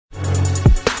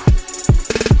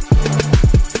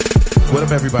What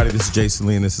up, everybody? This is Jason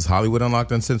Lee, and this is Hollywood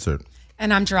Unlocked Uncensored.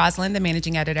 And I'm Jocelyn, the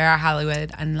managing editor at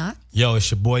Hollywood Unlocked. Yo,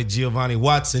 it's your boy Giovanni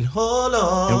Watson. Hold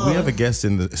on. And we have a guest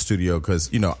in the studio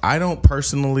because, I don't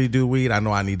personally do weed. I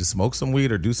know I need to smoke some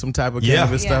weed or do some type of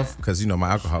cannabis stuff because, my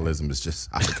alcoholism is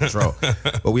just out of control.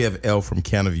 But we have Elle from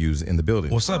Canaviews in the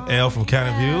building. What's up, Elle from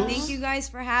Canaviews? Thank you guys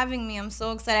for having me. I'm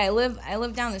so excited. I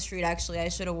live down the street, actually. I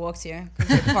should have walked here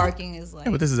because the parking is like...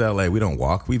 Yeah, but this is LA. We don't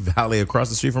walk. We valet across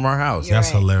the street from our house. That's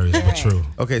hilarious, but true.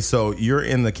 Okay, so you're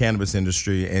in the cannabis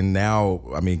industry, and now,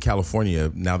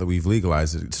 California, now that we've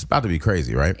legalized it, it's about to be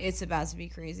crazy, right? It's about to be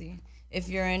crazy. If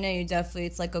you're in it,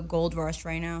 it's like a gold rush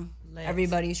right now.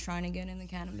 Everybody's trying to get in the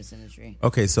cannabis industry.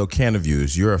 Okay, so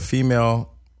Canaviews, you're a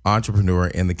female entrepreneur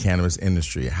in the cannabis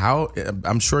industry.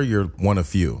 I'm sure you're one of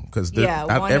few because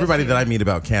everybody that I meet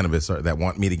about cannabis or that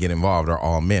want me to get involved are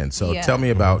all men. So tell me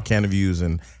about Canaviews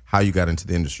and how you got into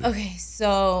the industry. Okay,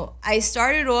 so I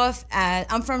started off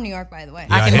I'm from New York, by the way.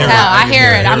 I can tell. I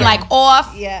hear it. I'm like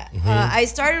off. Yeah. I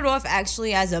started off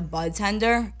actually as a bud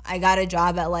tender. I got a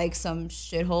job at like some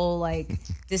shithole like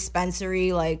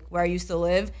dispensary like where I used to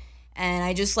live. And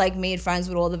I just like made friends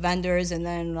with all the vendors. And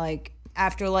then like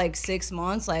after like 6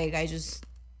 months, like I just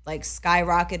like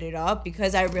skyrocketed up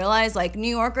because I realized like New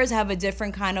Yorkers have a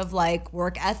different kind of like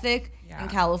work ethic than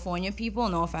California people,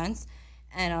 no offense.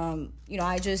 And,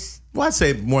 I'd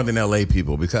say more than LA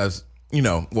people because,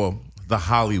 the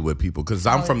Hollywood people, because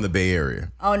I'm from the Bay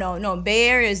Area. Oh, no. Bay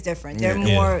Area is different.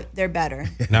 They're better.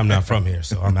 And I'm not from here,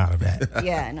 so I'm out of that.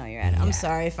 Yeah, no, you're out. I'm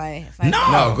sorry if I.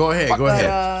 No, go ahead.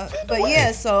 But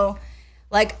yeah, so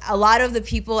like a lot of the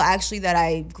people actually that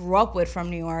I grew up with from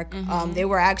New York, they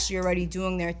were actually already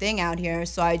doing their thing out here.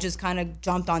 So I just kind of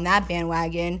jumped on that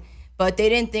bandwagon. But they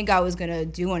didn't think I was going to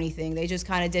do anything. They just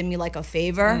kind of did me like a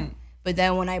favor. But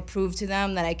then when I proved to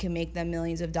them that I can make them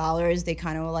millions of dollars, they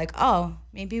kind of were like, oh,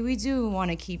 maybe we do want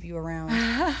to keep you around.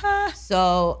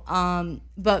 So,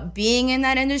 but being in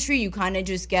that industry, you kind of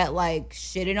just get like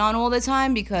shitted on all the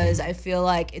time because I feel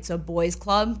like it's a boys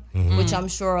club, which I'm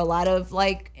sure a lot of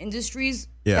like industries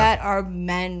that are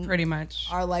men pretty much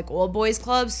are like all boys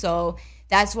clubs. So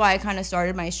that's why I kind of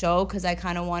started my show because I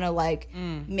kind of want to like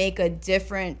make a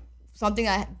different something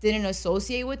I didn't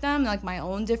associate with them, like my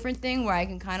own different thing where I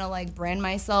can kind of like brand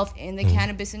myself in the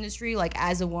cannabis industry, like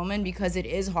as a woman, because it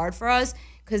is hard for us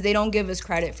because they don't give us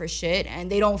credit for shit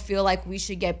and they don't feel like we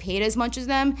should get paid as much as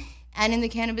them. And in the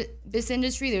cannabis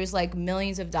industry, there's like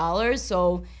millions of dollars.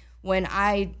 So when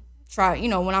I try,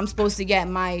 when I'm supposed to get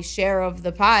my share of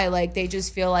the pie, like they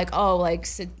just feel like, oh, like,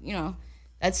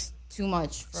 that's too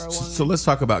much for a woman. So let's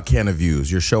talk about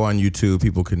Canaviews. Your show on YouTube,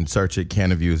 people can search it,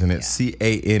 Canaviews, and it's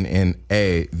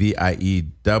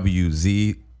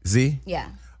CANNAVIEWZ. Yeah.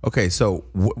 Okay, so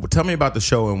tell me about the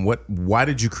show and why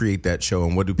did you create that show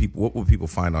and what will people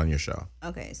find on your show?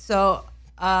 Okay, so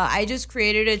I just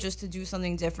created it just to do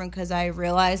something different because I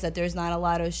realized that there's not a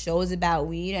lot of shows about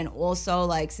weed, and also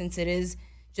like since it is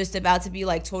just about to be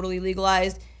like totally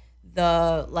legalized,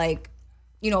 the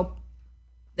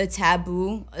the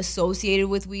taboo associated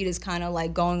with weed is kind of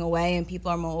like going away and people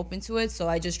are more open to it. So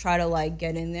I just try to like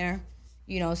get in there,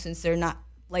 since they're not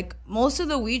like most of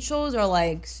the weed shows are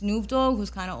like Snoop Dogg, who's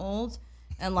kind of old,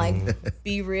 and like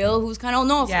Be Real, who's kind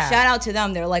of shout out to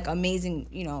them. They're like amazing,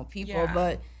 people,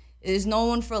 but there's no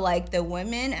one for like the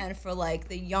women and for like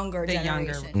the younger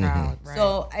generation. Crowd, right.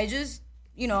 So I just,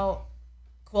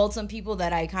 called some people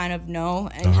that I kind of know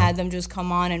and had them just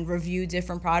come on and review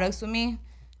different products with me.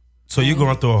 So you're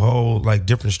going through a whole like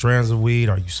different strands of weed.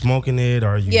 Are you smoking it?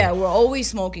 Are you? Yeah, we're always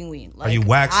smoking weed. Like, are you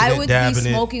waxing it, dabbing it? I would be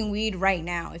smoking weed right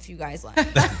now if you guys like.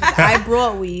 I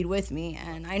brought weed with me,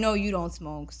 and I know you don't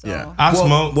smoke. So yeah, I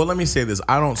smoke. Well, let me say this: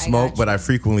 I don't smoke, but I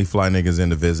frequently fly niggas in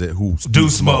to visit who do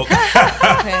smoke.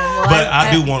 Okay, well, but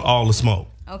I do want all the smoke.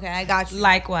 Okay, I got you.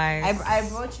 Likewise. I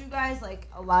brought you guys like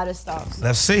a lot of stuff. So.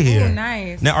 Let's see here. Ooh,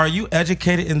 nice. Now, are you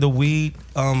educated in the weed?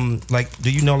 Like, do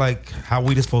you know like how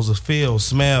weed is supposed to feel,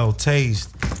 smell,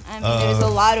 taste? I mean, there's a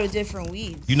lot of different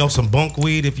weeds. You know some bunk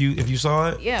weed if you saw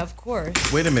it? Yeah, of course.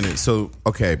 Wait a minute. So,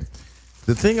 okay,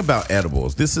 the thing about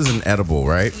edibles, this is an edible,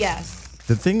 right? Yes.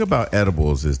 The thing about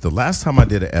edibles is the last time I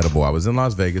did an edible, I was in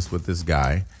Las Vegas with this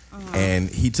guy, and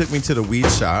he took me to the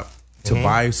weed shop to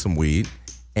buy some weed.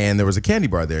 And there was a candy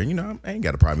bar there. I ain't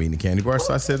got a problem eating the candy bar.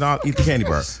 So I said, I'll eat the candy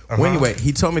bar. Well, anyway,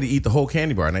 he told me to eat the whole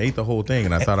candy bar. And I ate the whole thing.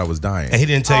 And I thought I was dying. And he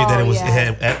didn't tell you that it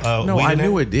had no, weed I in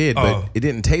knew it? it did, but it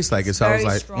didn't taste like it. So I was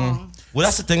like, strong. Well,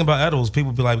 that's the thing about edibles.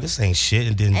 People be like, this ain't shit.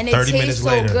 And then And 30 it minutes tastes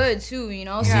later. so good, too,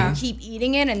 So you keep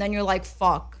eating it, and then you're like,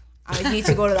 fuck. I need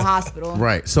to go to the hospital.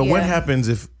 Right. So what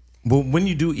happens when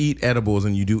you do eat edibles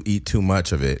and you do eat too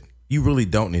much of it, you really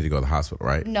don't need to go to the hospital,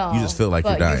 right? No. You just feel like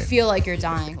you're dying. You feel like you're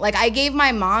dying. Like, I gave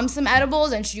my mom some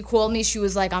edibles and she called me. She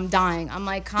was like, I'm dying. I'm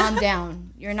like, calm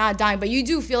down. You're not dying. But you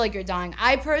do feel like you're dying.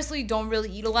 I personally don't really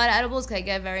eat a lot of edibles because I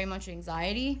get very much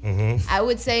anxiety. I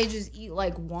would say just eat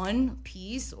like 1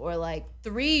 piece or like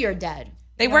 3, you're dead.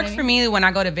 They work for me when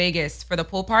I go to Vegas for the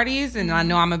pool parties, and I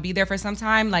know I'm gonna be there for some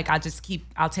time. Like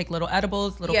I'll take little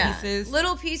edibles, little pieces.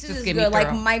 Little pieces Just is get me good, like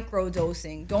through. micro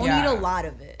dosing. Don't eat a lot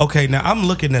of it. Okay, now I'm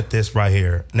looking at this right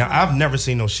here. Now I've never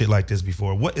seen no shit like this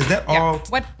before. What is that all?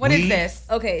 What is weed? this?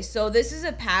 Okay, so this is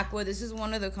a Packwood. This is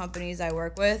one of the companies I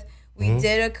work with. We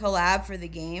did a collab for the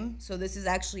game. So this is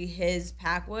actually his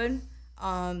Packwood.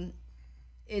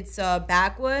 It's a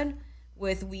backwood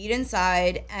with weed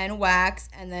inside and wax,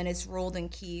 and then it's rolled in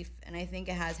keef, and I think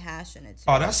it has hash in it too.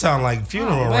 Oh, that sound like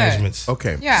funeral good. arrangements.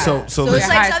 Okay. Yeah. So So listen. it's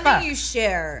high like as something fuck. you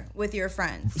share with your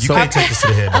friends. You can't take this to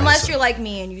the head. by Unless yourself. you're like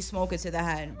me and you smoke it to the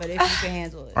head, but if you can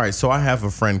handle it. All right, so I have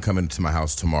a friend coming to my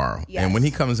house tomorrow. Yes. And when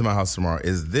he comes to my house tomorrow,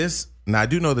 is this now I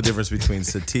do know the difference between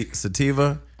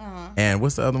sativa and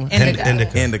what's the other one?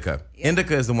 Indica. Indica.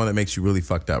 Indica is the one that makes you really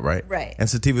fucked up, right? Right. And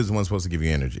sativa is the one supposed to give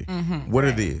you energy. What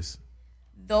are these?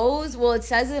 Those, well, it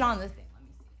says it on the thing. Let me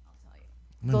see. I'll tell you.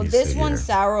 Let me So this see one's here.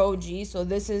 sour OG. So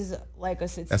this is like a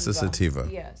sativa. That's a sativa.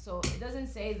 Yeah. So it doesn't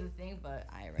say the thing, but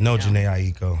I already No, know.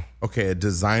 Janae Aiko. Okay, a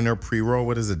designer pre-roll.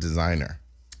 What is a designer?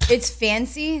 It's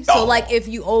fancy. So like if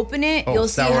you open it, Oh, you'll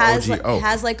see sour it has, OG. like, Oh. it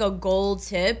has like a gold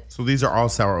tip. So these are all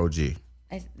sour OG.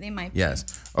 They might be. Yes.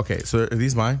 Okay, so are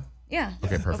these mine? Yeah.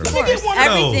 Okay, perfect. Of course. Get one of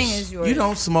Everything those. is yours. You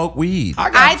don't smoke weed. I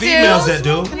got I do. females that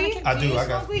do. Weed? I do. You I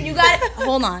got. smoke weed? You got it.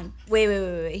 Hold on.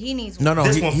 Wait. He needs one. No,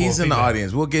 This one for he's a in the female.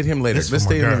 audience. We'll get him later. This Let's for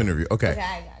my stay in the girl. interview. Okay. Okay,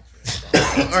 I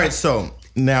got you. All right. So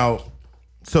now,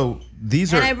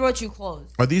 these And I are brought you clothes.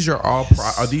 these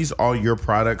are these all your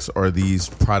products or are these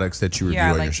products that you review Yeah,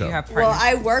 on your like show? you have Well,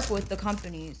 partners. I work with the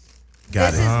companies.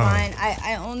 Got This it. is mine.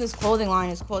 I own this clothing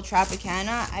line. It's called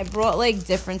Tropicana. I brought like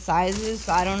different sizes,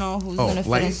 so I don't know who's gonna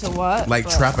fit into what. like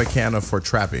but- Tropicana for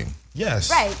trapping.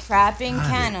 Yes. Right, trapping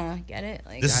canna. Get it?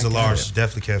 Like This is a large.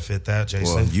 Definitely can't fit that,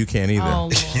 Jason. Well, you can't either. Oh,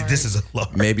 Lord. This is a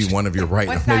large. Maybe one of your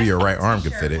maybe your right arm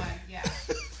could fit it. Yeah.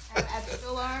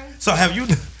 extra large. So have you?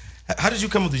 How did you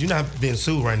come with this? You're not being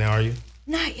sued right now, are you?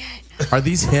 Not yet. Are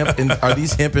these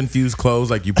hemp infused clothes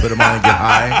like you put them on and get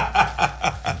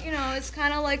high? You know, it's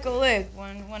kind of like a lick.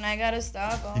 When I gotta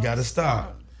stop, You got to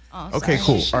stop. Oh, Okay,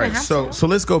 sorry. cool. All right, so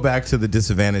let's go back to the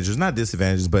disadvantages, not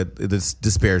disadvantages, but this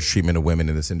disparaged treatment of women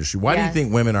in this industry. Why do you Yes.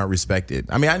 think women aren't respected?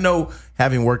 I mean, I know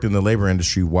having worked in the labor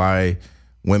industry, why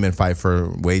women fight for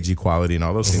wage equality and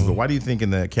all those things, but why do you think in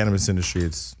the cannabis industry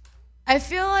it's I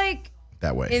feel like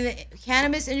that way? in the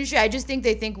cannabis industry, I just think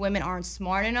they think women aren't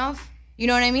smart enough. You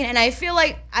know what I mean? And I feel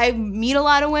like I meet a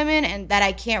lot of women and that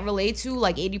I can't relate to,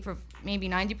 like 80%, maybe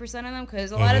 90% of them,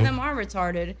 because a lot of them are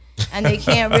retarded and they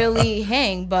can't really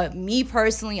hang. But me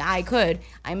personally, I could.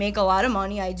 I make a lot of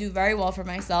money. I do very well for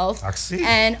myself. I see.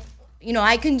 And, you know,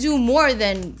 I can do more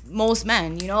than most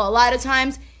men. You know, a lot of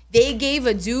times they gave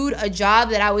a dude a job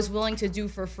that I was willing to do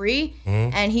for free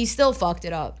and he still fucked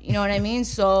it up. You know what I mean?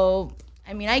 So,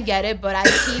 I mean, I get it, but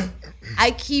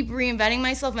I keep reinventing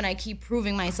myself and I keep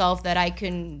proving myself that I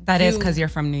can. That is do- because you're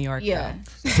from New York. Yeah.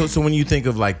 So when you think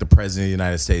of like the president of the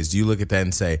United States, do you look at that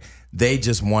and say they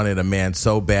just wanted a man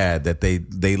so bad that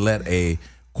they let a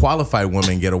qualified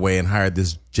woman get away and hired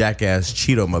this jackass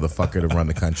Cheeto motherfucker to run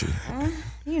the country?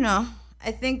 You know,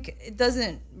 I think it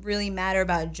doesn't really matter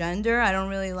about gender. I don't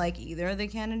really like either of the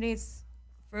candidates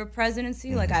for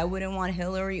presidency. Like, I wouldn't want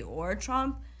Hillary or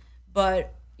Trump,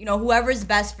 but you know, whoever's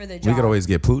best for the job. We could always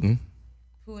get Putin.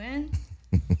 Putin.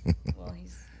 Well,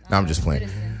 he's. No, I'm just playing.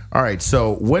 All right.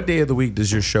 So, what day of the week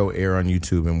does your show air on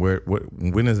YouTube, and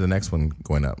when is the next one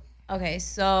going up? Okay,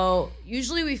 so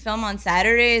usually we film on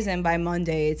Saturdays, and by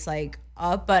Monday it's like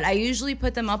up. But I usually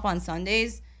put them up on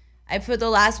Sundays. I put the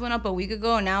last one up a week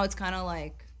ago, and now it's kind of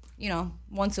like, you know,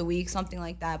 once a week, something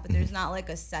like that. But there's not like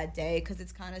a set day because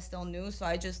it's kind of still new. So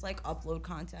I just like upload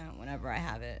content whenever I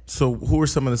have it. So, who are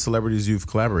some of the celebrities you've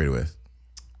collaborated with?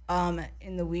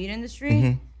 In the weed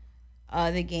industry,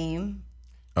 The Game.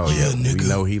 Oh yeah, we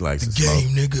know he likes to smoke.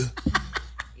 nigga.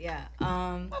 Yeah.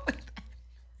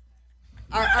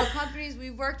 Our companies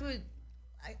we've worked with.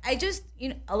 I just, you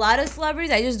know, a lot of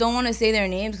celebrities, I just don't want to say their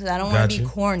names because I don't want to be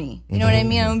Gotcha. corny. You know what I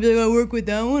mean? I don't be like, I work with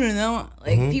that one or that one.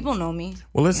 Like, people know me.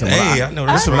 Well, listen. Hey, I know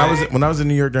that's listen, right. when I was in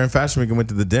New York during Fashion Week and went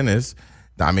to the dentist,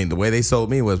 I mean, the way they sold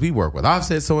me was we work with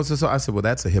Offset, so and so. I said, well,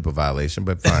 that's a HIPAA violation,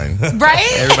 but fine. Right?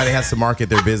 Everybody has to market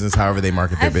their business however they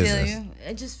market their I feel business. you.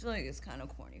 I just feel like it's kind of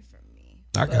corny for me.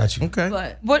 I got you. Okay.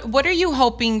 But What are you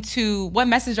what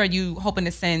message are you hoping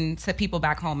to send to people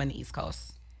back home in the East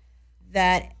Coast?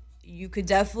 that you could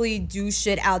definitely do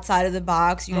shit outside of the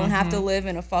box. You don't have to live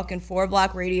in a fucking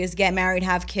 4-block radius, get married,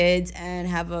 have kids, and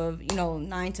have a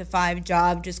 9 to 5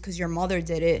 job just because your mother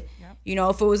did it. Yep. You know,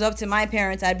 if it was up to my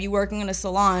parents, I'd be working in a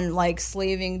salon, like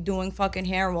slaving, doing fucking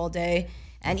hair all day.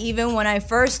 And even when I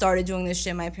first started doing this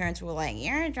shit, my parents were like,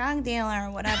 "You're a drug dealer,"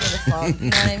 or whatever the fuck. You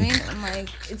know what I mean? I'm like,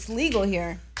 it's legal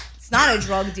here. It's not a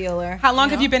drug dealer. How long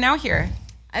have you been out here?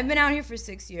 I've been out here for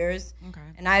 6 years. Okay.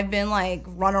 And I've been like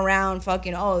run around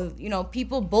fucking,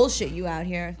 people bullshit you out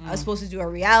here. I was supposed to do a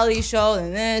reality show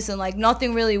and this and like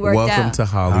nothing really worked out. Welcome to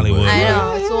Hollywood. I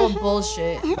know, it's all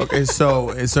bullshit. Okay, so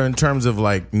in terms of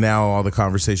like now all the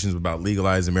conversations about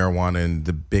legalizing marijuana and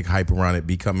the big hype around it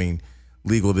becoming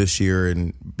legal this year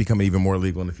and becoming even more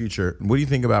legal in the future, what do you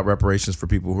think about reparations for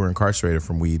people who are incarcerated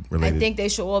from weed related? I think they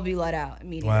should all be let out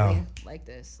immediately like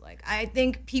this. Like, I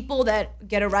think people that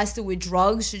get arrested with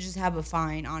drugs should just have a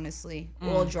fine, honestly.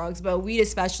 All drugs, but weed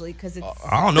especially because it's...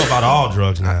 I don't know about all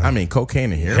drugs now. I mean,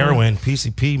 cocaine and heroin,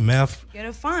 PCP, meth. Get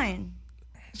a fine.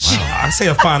 I say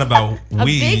a fine about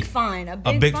weed. A big fine. A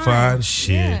big fine.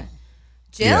 Shit. Yeah.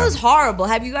 Jail is horrible.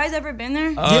 Have you guys ever been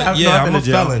there? I'm a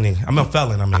felony. I'm a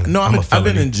felon. I mean, I've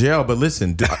been in jail, but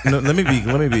listen, let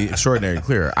me be extraordinarily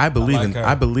clear. I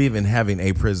believe in having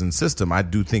a prison system. I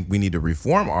do think we need to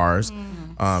reform ours.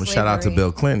 Shout out to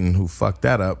Bill Clinton who fucked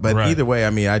that up. But either way, I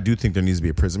mean, I do think there needs to be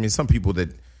a prison. I mean, some people that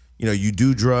you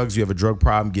do drugs, you have a drug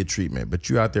problem, get treatment. But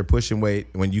you out there pushing weight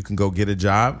when you can go get a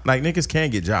job. Like niggas can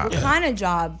get jobs. What kind of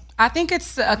job? I think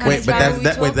it's a kind of job.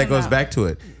 That goes back to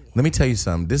it. Let me tell you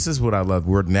something. This is what I love.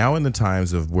 We're now in the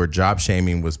times of where job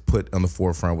shaming was put on the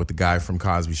forefront with the guy from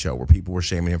Cosby Show, where people were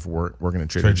shaming him for working at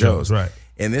Trader Joe's. Right.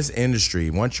 In this industry,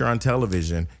 once you're on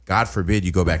television, God forbid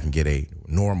you go back and get a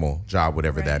normal job,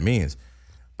 whatever that means.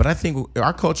 But I think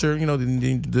our culture,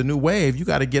 the new wave, you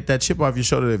got to get that chip off your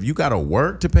shoulder. If you got to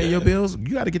work to pay your bills,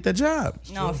 you got to get that job.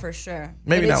 No, for sure.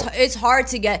 Maybe not. It's hard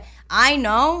to get. I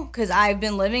know because I've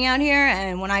been living out here,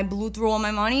 and when I blew through all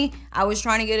my money, I was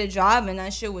trying to get a job, and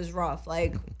that shit was rough.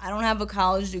 Like, I don't have a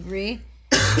college degree.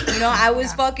 I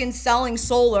was fucking selling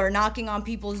solar, knocking on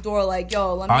people's door like,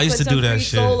 "Yo, let me put some free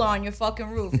solar on your fucking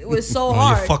roof." It was so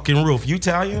hard. On your fucking roof. You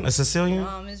Italian? A Sicilian?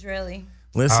 Israeli.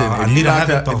 Listen,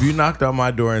 if you knocked on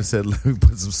my door and said, "Let me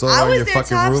put some solar on your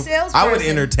fucking roof," I would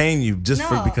entertain you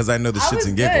because I know the shits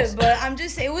and giggles. Good, but I'm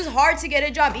just saying it was hard to get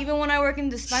a job. Even when I work in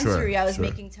the dispensary, I was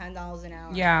making $10 an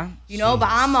hour. Yeah, but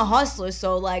I'm a hustler,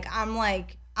 so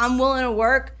I'm willing to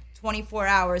work 24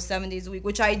 hours, 7 days a week,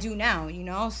 which I do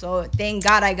now. So thank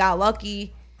God I got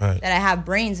lucky that I have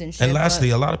brains and shit. And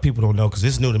lastly, a lot of people don't know because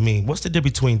it's new to me. What's the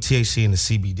difference between THC and the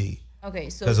CBD?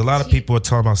 Okay, so because a lot of people are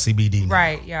talking about CBD now.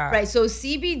 Right, yeah. Right, so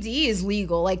CBD is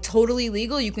legal, like totally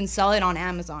legal. You can sell it on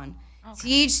Amazon.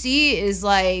 Okay. THC is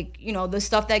like, the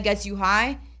stuff that gets you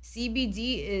high.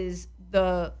 CBD is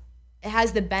it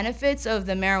has the benefits of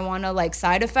the marijuana like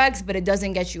side effects, but it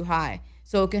doesn't get you high.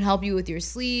 So it can help you with your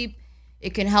sleep.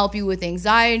 It can help you with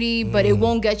anxiety, but it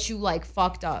won't get you like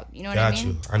fucked up. You know what I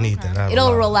mean? Got you. I need that.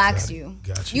 It'll relax you.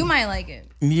 Got you. You might like it.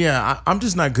 Yeah, I'm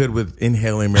just not good with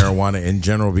inhaling marijuana in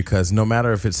general because no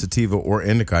matter if it's sativa or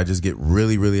indica, I just get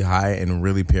really, really high and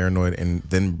really paranoid, and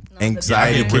then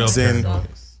anxiety kicks in.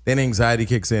 Then anxiety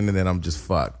kicks in, and then I'm just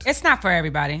fucked. It's not for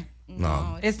everybody.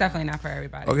 No, it's definitely not for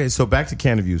everybody. Okay, so back to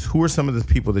Canada Views. Who are some of the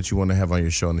people that you want to have on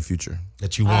your show in the future?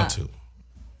 That you want to?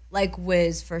 Like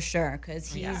Wiz for sure,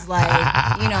 because he's like,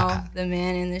 the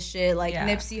man in the shit. Like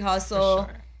Nipsey Hussle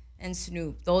and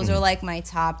Snoop. Those are like my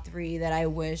top 3 that I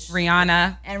wish.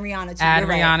 Rihanna. And Rihanna too. Add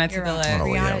Rihanna to the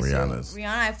list. Rihanna,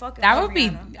 I fucking that love would be,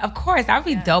 Rihanna. Of course, that would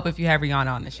be dope if you had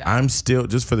Rihanna on the show. I'm still,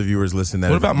 just for the viewers listening.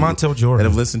 What about Montel Jordan? That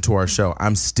have listened to our show.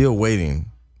 I'm still waiting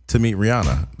to meet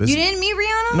Rihanna. You didn't meet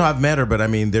Rihanna? No, I've met her, but I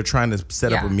mean, they're trying to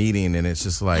set up a meeting, and it's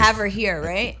just like have her here,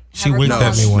 right? She winked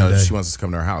at me one day. She wants us to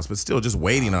come to her house, but still, just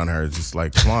waiting on her. Just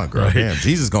like, come on, girl, damn,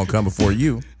 Jesus gonna come before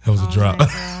you. That was a drop.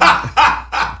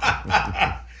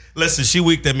 Listen, she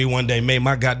winked at me one day, made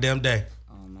my goddamn day.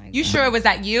 Oh my God. You sure it was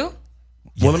that you?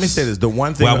 Yes. Well, let me say this: the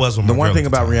one thing,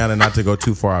 about Rihanna, not to go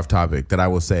too far off topic, that I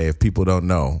will say, if people don't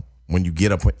know, when you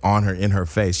get up on her in her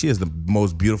face, she has the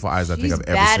most beautiful eyes I think I've ever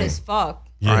seen. Bad as fuck.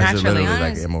 Yeah. Naturally,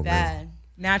 like bad.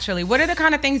 Naturally, what are the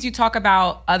kind of things you talk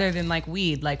about other than like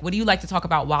weed? Like, what do you like to talk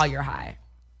about while you're high?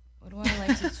 What do I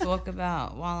like to talk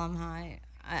about while I'm high?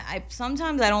 I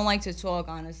sometimes I don't like to talk,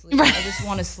 honestly. I just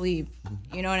want to sleep.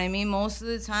 You know what I mean? Most of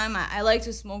the time, I like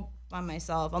to smoke by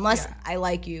myself, unless I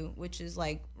like you, which is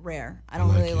like rare. I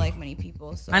don't really like many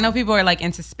people. So. I know people are like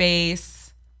into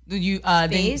space.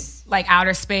 Space? Like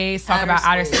outer space, talk about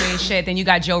outer space shit. Then you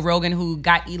got Joe Rogan who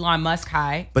got Elon Musk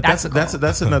high. But that's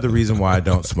another reason why I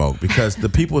don't smoke, because the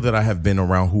people that I have been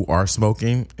around who are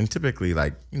smoking, and typically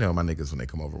like, you know, my niggas when they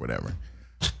come over, whatever.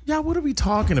 Yeah, what are we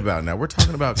talking about now? We're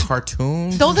talking about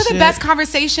cartoons. Those are the best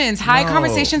conversations. High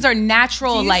conversations are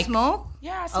natural. Do you like smoke?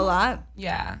 Yeah, I a smoke. lot.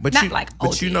 Yeah, But not you, like but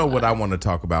OD, you know what I want to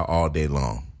talk about all day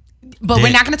long. But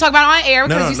we're not going to talk about it on air.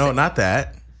 No, not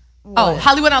that. Oh,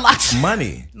 Hollywood Unlocked.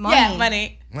 Money. Yeah,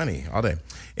 money. Money all day.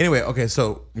 Anyway, okay,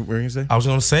 so what were you going to say? I was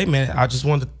going to say, man, I just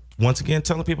wanted to once again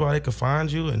telling people how they can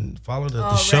find you and follow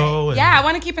the show. And yeah, I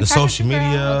want to keep in the touch social with you,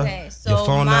 media, Okay, so your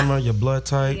phone number, your blood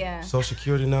type, social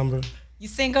security number. You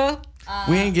single?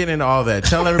 We ain't getting into all that.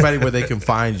 Tell everybody where they can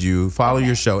find you, follow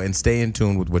your show, and stay in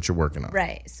tune with what you're working on.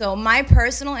 Right. So my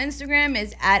personal Instagram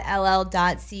is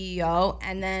 @ll.ceo,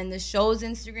 and then the show's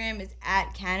Instagram is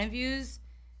 @Canaviews,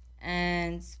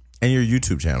 and your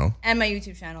YouTube channel. And my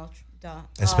YouTube channel. Duh.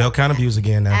 And spell Canaviews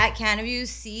again now.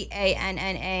 @Canaviews,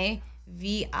 CANNAVIEWZZ.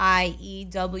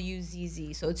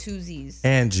 So 2 Z's.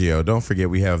 And Gio, don't forget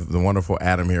we have the wonderful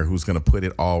Adam here who's going to put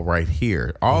it all right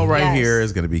here. All right here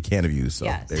is going to be Canaviews. So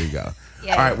there you go.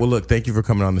 Yes. All right. Well, look, thank you for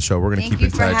coming on the show. We're going to keep in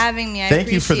touch. Thank you for having me. I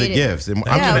Thank you for the appreciate it. gifts. And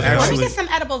I'm Yeah, going to Let me actually, get some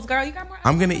edibles, girl. You got more?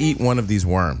 I'm going to eat one of these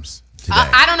worms today.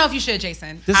 I don't know if you should,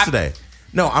 Jason. Just today.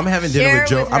 No, I'm having dinner Share with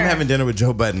Joe. with I'm her. having dinner with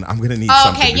Joe Budden. I'm gonna need Oh,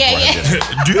 something. okay, before I yeah.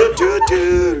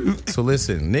 get it. So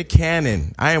listen, Nick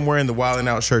Cannon. I am wearing the Wildin'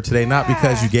 Out shirt today, not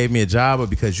because you gave me a job, but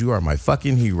because you are my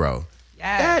fucking hero.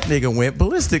 Yes. That nigga went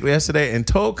ballistic yesterday and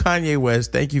told Kanye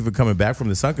West, "Thank you for coming back from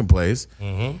the sunken place."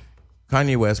 Mm-hmm.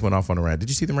 Kanye West went off on a rant. Did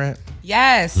you see the rant?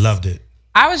 Yes. Loved it.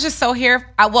 I was just so here.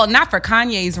 Well, not for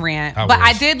Kanye's rant, but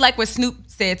I did like what Snoop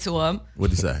said to him.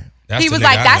 What'd he say? That's He the was nigga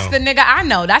like, I that's know. the nigga I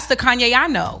know. That's the Kanye I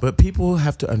know. But people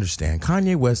have to understand,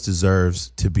 Kanye West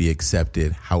deserves to be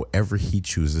accepted however he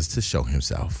chooses to show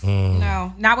himself.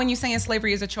 No, not when you're saying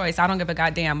slavery is a choice. I don't give a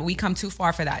goddamn. We come too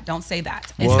far for that. Don't say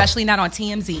that. Especially not on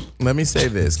TMZ. Let me say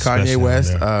this. Especially Kanye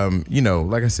West, on you know,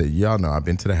 like I said, y'all know I've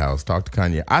been to the house, talked to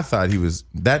Kanye. I thought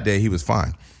that day he was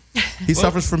fine. He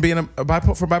suffers from being for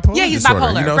bipolar Yeah, he's disorder.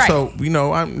 bipolar, You know, right. so, you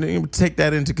know, I'm take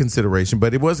that into consideration.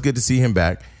 But it was good to see him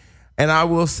back. And I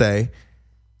will say,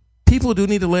 people do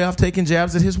need to lay off taking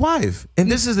jabs at his wife.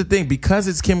 And this is the thing, because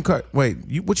it's Kim Wait,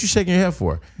 what you shaking your head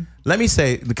for? Let me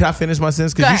say, can I finish my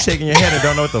sentence? Because you shaking your head and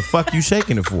don't know what the fuck you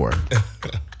shaking it for.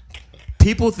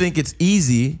 People think it's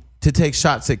easy to take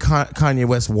shots at Kanye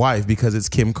West's wife because it's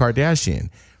Kim Kardashian.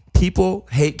 People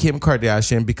hate Kim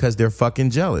Kardashian because they're fucking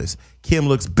jealous. Kim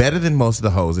looks better than most of the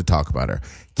hoes that talk about her.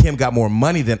 Kim got more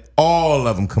money than all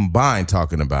of them combined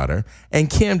talking about her. And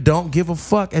Kim don't give a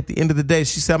fuck at the end of the day.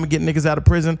 She said, I'm going to get niggas out of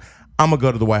prison. I'm going to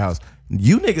go to the White House.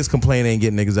 You niggas complain ain't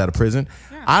getting niggas out of prison.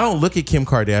 Yeah. I don't look at Kim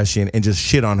Kardashian and just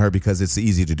shit on her because it's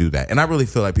easy to do that. And I really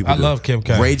feel like people do. Love Kim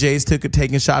K. Ray J's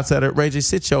taking shots at her. Ray J,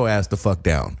 sit your ass the fuck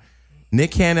down.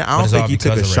 Nick Cannon, I don't think he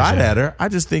took a shot at her. I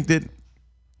just think that...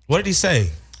 What did he say?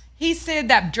 He said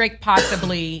that Drake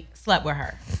possibly slept with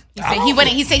her.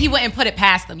 He said he wouldn't put it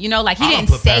past them. You know, like he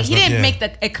didn't make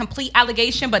a complete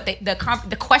allegation, but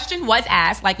the question was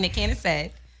asked, like Nick Cannon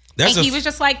said. He was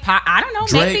just like, I don't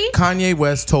know, maybe. Kanye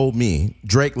West told me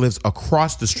Drake lives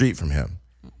across the street from him.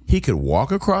 He could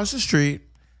walk across the street,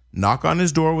 knock on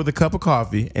his door with a cup of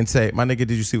coffee, and say, my nigga,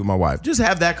 did you sleep with my wife? Just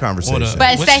have that conversation.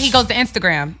 But instead he goes to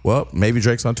Instagram. Well, maybe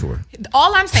Drake's on tour.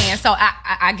 All I'm saying, so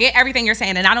I get everything you're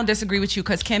saying, and I don't disagree with you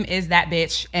because Kim is that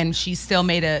bitch, and she still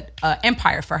made a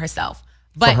empire for herself.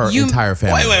 But for her entire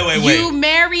family. Wait. You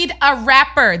married a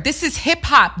rapper. This is hip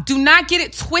hop. Do not get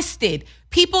it twisted.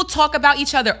 People talk about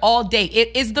each other all day.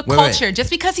 It is the culture. Wait. Just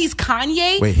because he's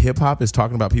Kanye. Wait, hip hop is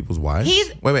talking about people's wives?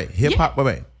 Hip hop.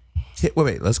 Yeah.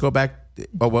 Wait. Let's go back.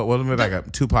 Let me back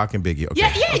up. Tupac and Biggie. Okay.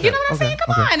 Yeah. You know what I'm saying?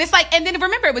 Come on. It's like, and then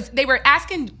remember, they were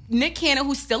asking Nick Cannon,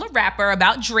 who's still a rapper,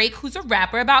 about Drake, who's a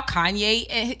rapper, about Kanye.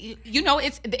 And, you know,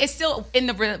 it's still in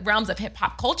the realms of hip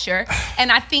hop culture.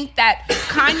 And I think that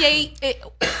Kanye,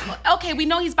 okay, we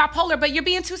know he's bipolar, but you're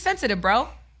being too sensitive, bro.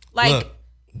 Like. Look,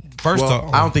 first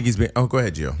off, I don't think he's been. Oh, go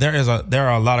ahead, Gio. There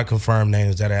are a lot of confirmed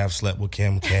names that have slept with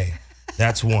Kim K.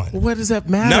 That's one. What does that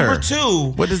matter? Number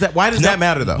two. Why does that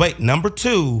matter though? Wait, number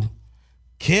two.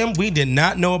 Kim, we did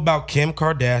not know about Kim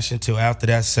Kardashian until after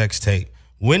that sex tape.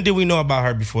 When did we know about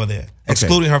her before that? Okay.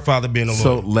 Excluding her father being a lawyer.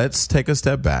 So let's take a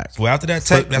step back. So after that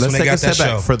tape, that's when they got that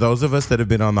show. For those of us that have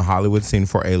been on the Hollywood scene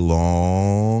for a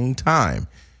long time,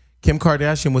 Kim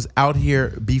Kardashian was out here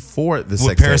before the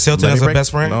sex tape. Paris Hilton as her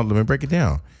best friend? No, let me break it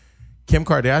down. Kim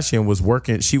Kardashian was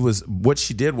working. What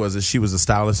she did was she was a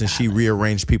stylist and she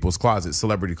rearranged people's closets,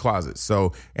 celebrity closets.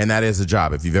 So, and that is a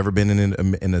job. If you've ever been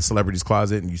in a celebrity's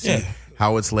closet and you see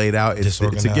how it's laid out, it's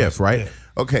a gift, right? Yeah.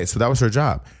 Okay, so that was her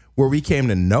job. Where we came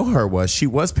to know her was she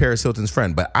was Paris Hilton's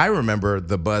friend. But I remember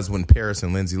the buzz when Paris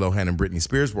and Lindsay Lohan and Britney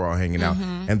Spears were all hanging out.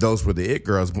 And those were the it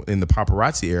girls in the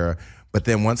paparazzi era. But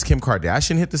then once Kim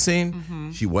Kardashian hit the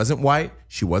scene, she wasn't white.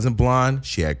 She wasn't blonde.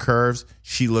 She had curves.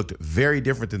 She looked very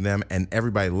different than them. And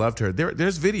everybody loved her.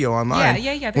 There's video online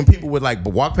when people would like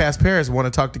walk past Paris and want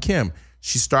to talk to Kim.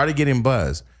 She started getting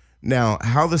buzz. Now,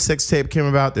 how the sex tape came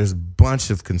about, there's a bunch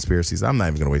of conspiracies. I'm not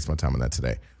even going to waste my time on that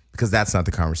today. Because that's not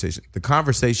the conversation. The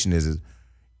conversation is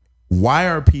why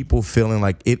are people feeling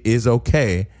like it is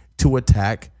okay to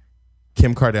attack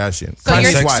Kim Kardashian?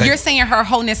 So you're saying her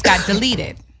wholeness got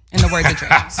deleted, in the words of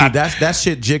Drake. See, that's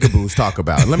shit jigaboos talk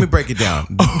about. Let me break it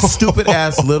down. Stupid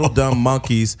ass little dumb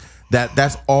monkeys.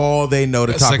 That's all they know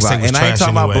to talk about. And I ain't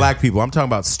talking about black people. I'm talking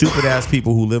about stupid ass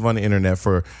people who live on the internet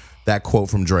for that quote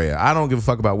from Drea. I don't give a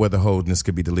fuck about whether wholeness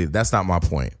could be deleted. That's not my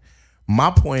point. My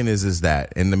point is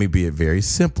that, and let me be very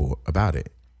simple about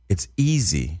it. It's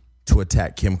easy to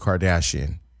attack Kim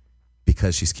Kardashian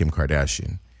because she's Kim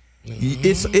Kardashian.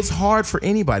 It's hard for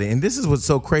anybody, and this is what's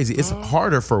so crazy. It's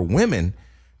harder for women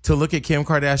to look at Kim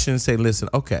Kardashian and say, listen,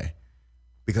 okay,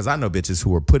 because I know bitches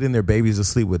who are putting their babies to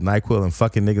sleep with NyQuil and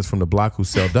fucking niggas from the block who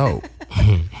sell dope.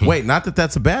 Wait, not that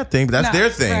that's a bad thing, but that's their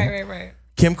thing. Right.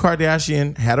 Kim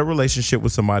Kardashian had a relationship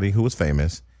with somebody who was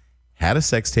famous, had a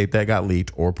sex tape that got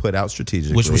leaked or put out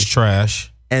strategically. Which was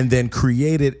trash. And then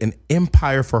created an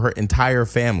empire for her entire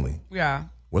family. Yeah.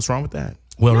 What's wrong with that?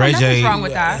 Well, Ray J, wrong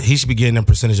with that. He should be getting a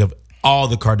percentage of all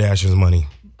the Kardashians' money.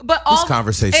 But all this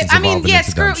conversation's I mean, evolving yeah,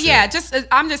 into dumb shit.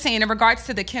 I'm just saying in regards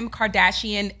to the Kim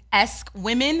Kardashian-esque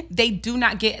women, they do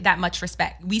not get that much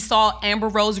respect. We saw Amber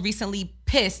Rose recently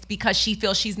pissed because she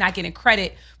feels she's not getting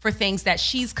credit for things that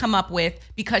she's come up with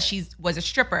because she was a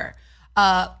stripper.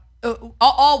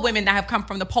 All women that have come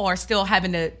from the pole are still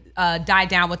having to die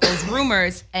down with those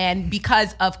rumors, and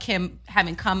because of Kim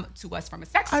having come to us from a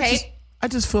sex tape. I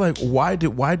just feel like why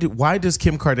does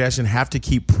Kim Kardashian have to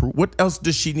keep what else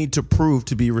does she need to prove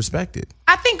to be respected?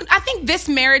 I think this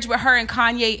marriage with her and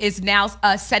Kanye is now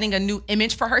setting a new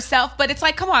image for herself. But it's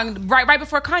like, come on, right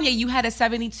before Kanye, you had a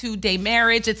 72-day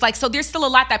marriage. It's like, so there's still a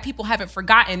lot that people haven't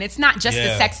forgotten. It's not just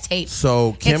the sex tape.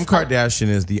 So Kim Kardashian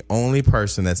is the only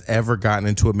person that's ever gotten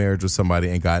into a marriage with somebody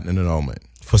and gotten an annulment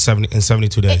for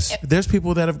 72 days. There's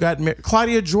people that have gotten married.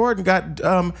 Claudia Jordan got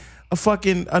a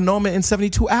fucking annulment in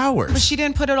 72 hours. But she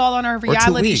didn't put it all on her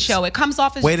reality show. It comes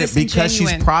off as disingenuous. Because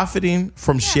she's profiting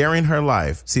from sharing her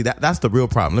life. See, that's the real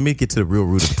problem. Let me get to the real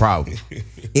root of the problem.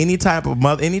 Anytime a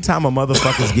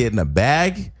motherfucker's getting a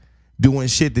bag, doing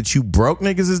shit that you broke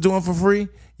niggas is doing for free,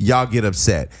 y'all get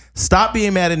upset. Stop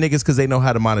being mad at niggas because they know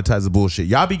how to monetize the bullshit.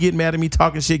 Y'all be getting mad at me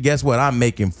talking shit. Guess what? I'm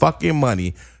making fucking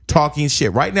money talking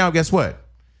shit. Right now, guess what?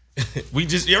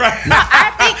 You're right. No,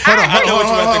 I know what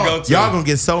you have to go to. Y'all gonna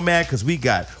get so mad because we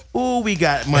got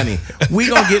money. We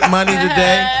gonna get money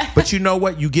today. But you know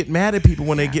what? You get mad at people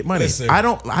when they get money. Listen, I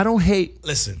don't hate.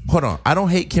 Listen. Hold on. I don't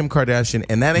hate Kim Kardashian,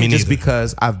 and that ain't just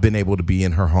because I've been able to be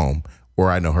in her home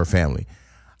or I know her family.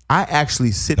 I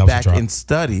actually sit back and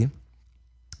study.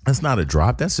 That's not a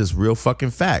drop. That's just real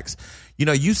fucking facts. You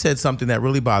know, you said something that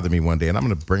really bothered me one day, and I'm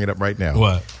gonna bring it up right now.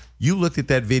 What? You looked at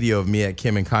that video of me at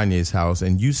Kim and Kanye's house,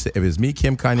 and you said it was me,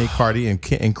 Kim, Kanye, Cardi,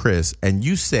 and Chris, and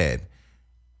you said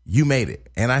you made it.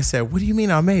 And I said, "What do you mean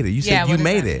I made it?" You said you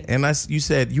made it, and you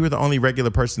said you were the only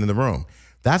regular person in the room.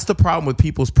 That's the problem with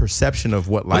people's perception of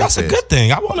what life is. That's a good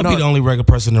thing. I want to be the only regular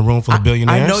person in the room full of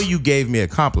billionaires. I know you gave me a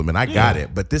compliment. I got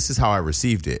it, but this is how I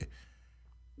received it.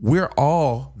 We're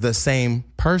all the same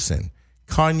person.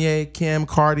 Kanye, Kim,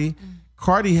 Cardi.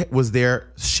 Cardi was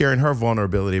there sharing her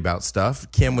vulnerability about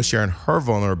stuff. Kim was sharing her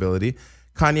vulnerability.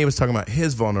 Kanye was talking about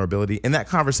his vulnerability. In that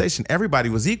conversation, everybody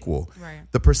was equal. Right.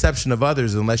 The perception of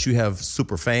others, unless you have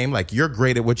super fame, like you're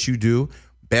great at what you do,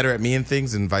 better at me and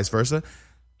things, and vice versa.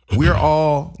 We're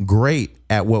all great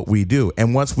at what we do.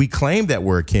 And once we claim that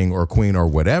we're a king or a queen or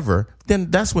whatever,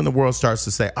 then that's when the world starts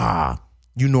to say,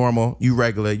 you normal, you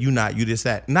regular, you not, you this,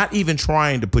 that. Not even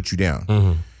trying to put you down.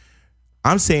 Mm-hmm.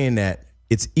 I'm saying that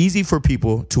it's easy for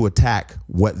people to attack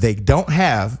what they don't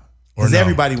have because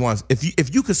everybody wants.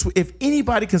 If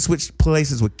anybody can switch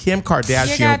places with Kim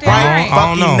Kardashian, I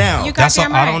don't know. Now.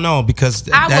 I don't know because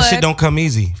that shit don't come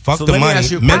easy. Fuck the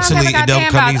money. Mentally, it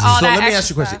don't come easy. So let me ask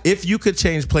you a question: if you could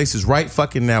change places right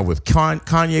fucking now with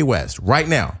Kanye West, right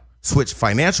now, switch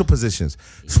financial positions,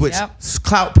 switch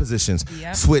clout positions,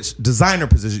 switch designer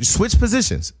positions, switch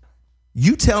positions.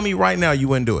 You tell me right now you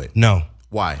wouldn't do it. No.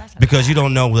 Why? Because you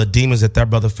don't know the demons that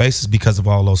brother faces because of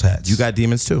all those hats. You got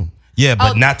demons too. Yeah,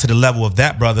 but not to the level of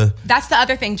that brother. That's the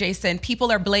other thing, Jason.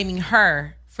 People are blaming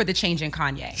her for the change in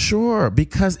Kanye. Sure,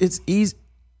 because it's easy.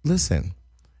 Listen,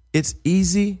 it's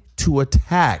easy to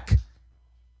attack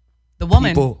The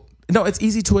woman. people. No, it's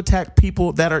easy to attack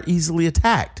people that are easily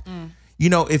attacked. You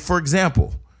know, if, for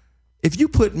example, if you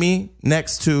put me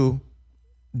next to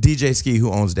DJ Ski,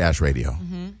 who owns Dash Radio,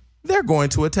 they're going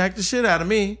to attack the shit out of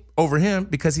me over him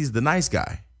because he's the nice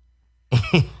guy.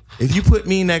 If you put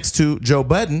me next to Joe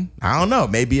Budden, I don't know,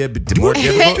 maybe a bit more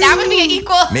difficult. That would be an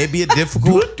equal. Maybe a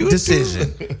difficult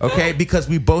decision, okay? Because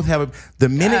we both have the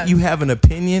minute you have an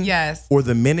opinion, Yes. or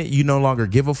the minute you no longer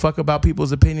give a fuck about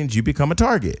people's opinions, you become a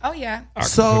target. Oh yeah. I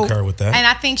So- concur with that. And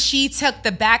I think she took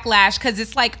the backlash because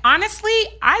it's like, honestly,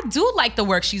 I do like the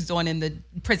work she's doing in the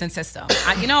prison system.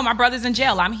 My brother's in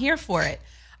jail. I'm here for it.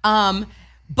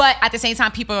 But at the same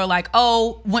time, people are like,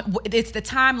 oh, it's the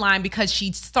timeline because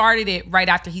she started it right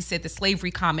after he said the slavery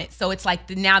comment. So it's like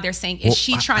now they're saying, is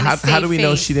she trying to save How do we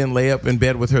know face? she didn't lay up in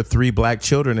bed with her 3 black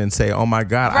children and say, oh my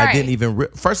God, I Right. didn't even...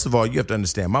 First of all, you have to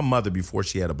understand, my mother, before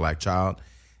she had a black child,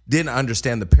 didn't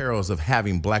understand the perils of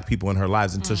having black people in her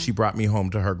lives until she brought me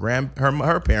home to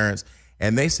her parents,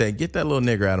 and they said, get that little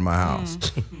nigger out of my house.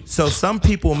 So some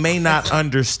people may not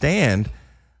understand...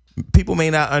 People may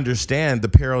not understand the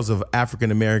perils of African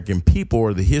American people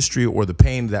or the history or the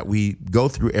pain that we go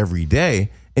through every day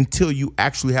until you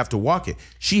actually have to walk it.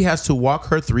 She has to walk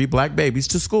her 3 black babies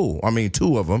to school. I mean,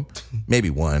 2 of them, maybe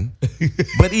 1.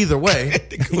 But either way,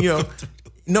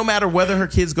 no matter whether her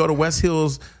kids go to West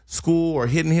Hills School or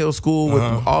Hidden Hill School with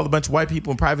all the bunch of white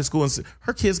people in private school, and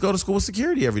her kids go to school with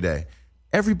security every day.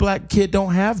 Every black kid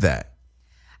don't have that.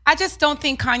 I just don't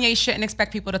think Kanye shouldn't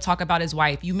expect people to talk about his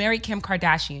wife. You married Kim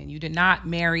Kardashian. You did not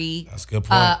marry That's a good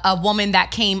point. a woman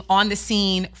that came on the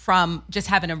scene from just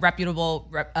having a reputable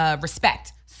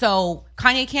respect. So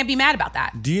Kanye can't be mad about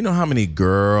that. Do you know how many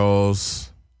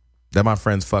girls that my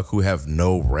friends fuck who have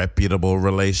no reputable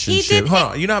relationship? Hold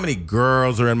on. You know how many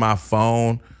girls are in my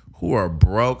phone who are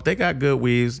broke? They got good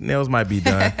weaves. Nails might be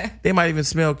done. They might even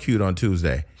smell cute on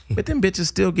Tuesday. But them bitches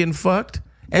still getting fucked.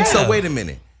 And so wait a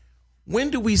minute. When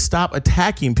do we stop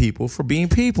attacking people for being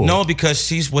people? No, because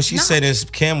what she said is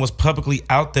Kim was publicly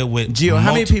out there with Gio,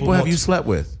 how many people have you slept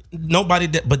with? Nobody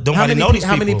did, but How nobody many, know these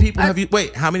how many people. people have you?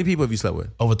 Wait, how many people have you slept with?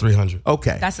 Over 300.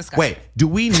 Okay, That's disgusting. Wait, do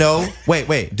we know?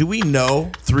 Wait, do we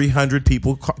know 300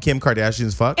 people Kim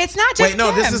Kardashian's fuck? It's not just Wait,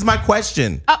 no, Kim. this is my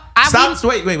question. Oh, Stop.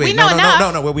 Wait. we know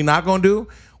enough. No. What we not gonna do?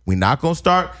 We not gonna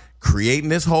start creating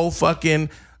this whole fucking.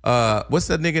 What's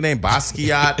that nigga name?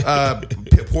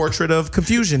 Basquiat portrait of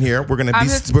confusion here. We're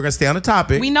gonna stay on the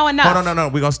topic. We know enough. Hold on, no.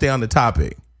 We're gonna stay on the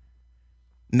topic.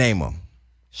 Name them.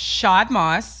 Shad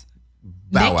Moss,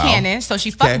 Bow Nick Wow. Cannon. So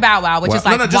she fucked Okay. Bow Wow, which is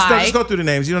like just go through the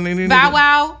names. You don't need Bow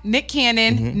Wow, Nick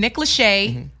Cannon, Nick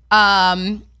Lachey,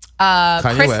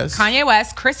 Kanye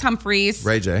West, Chris Humphries,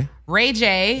 Ray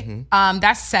J.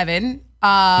 That's 7.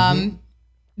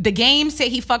 The Game said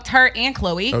he fucked her and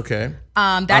Chloe. Okay.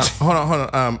 That's Hold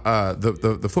on.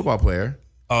 The football player.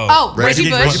 Reggie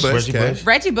Bush. Okay.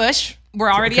 Reggie Bush.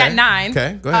 We're already at 9.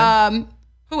 Okay, go ahead.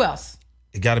 Who else?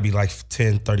 It got to be like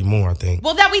 10, 30 more, I think.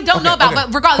 Well, that we don't know about,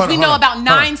 but regardless, we know about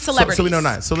 9 celebrities. So we know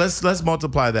 9. So let's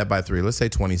multiply that by 3. Let's say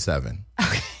 27.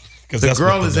 Because The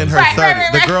girl is in her Right, 30s.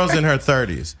 right. The girl's in her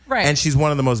 30s. Right. And she's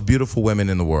one of the most beautiful women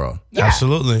in the world. Yeah.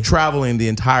 Absolutely. Traveling the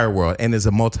entire world and is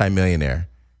a multimillionaire.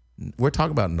 We're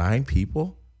talking about 9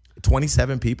 people?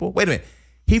 27 people? Wait a minute.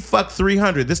 He fucked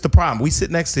 300. This is the problem. We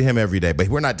sit next to him every day, but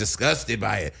we're not disgusted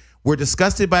by it. We're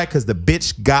disgusted by it because the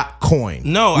bitch got coin.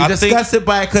 No, we're I think- disgusted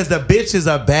by it because the bitch is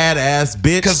a badass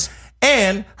bitch.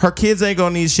 And her kids ain't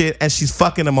gonna need shit, and she's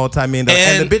fucking a multi-million.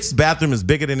 And the bitch's bathroom is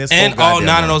bigger than this. And whole all goddamn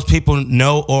 9 of room. those people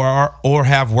know or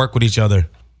have worked with each other.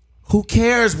 Who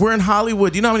cares? We're in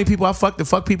Hollywood. You know how many people I fucked that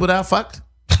fuck people that I fucked?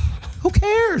 Who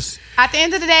cares? At the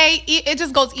end of the day, it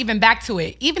just goes even back to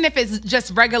it. Even if it's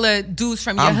just regular dudes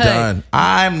from your I'm hood. done.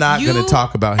 I'm not going to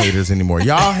talk about haters anymore.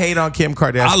 Y'all hate on Kim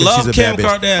Kardashian. I 'cause love she's a Kim bad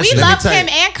bitch. Kardashian. We Let me love tell you. Kim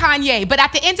and Kanye, but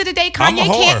at the end of the day, I'm a Kanye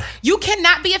whore. you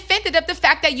cannot be offended of the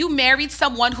fact that you married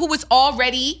someone who was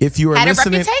already If you are had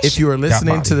listening, a reputation. if you are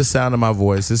listening body. to the sound of my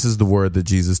voice, this is the word that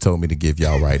Jesus told me to give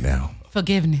y'all right now.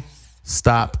 Forgiveness.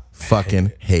 Stop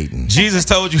fucking hating. Jesus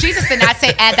told you. Jesus did not say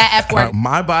add that F word.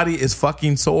 My body is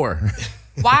fucking sore.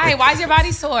 Why? Why is your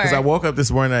body sore? Because I woke up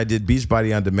this morning and I did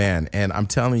Beachbody on Demand. And I'm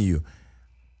telling you,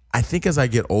 I think as I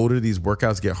get older, these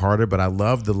workouts get harder, but I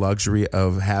love the luxury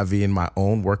of having my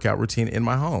own workout routine in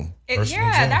my home.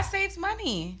 Yeah, that saves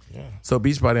money. So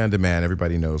Beachbody on Demand,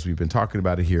 everybody knows. We've been talking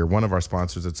about it here. One of our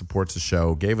sponsors that supports the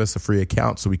show gave us a free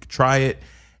account so we could try it.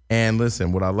 And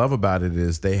listen, what I love about it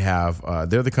is they have,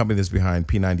 they're the company that's behind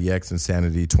P90X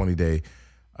Insanity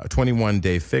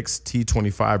 21-day fix,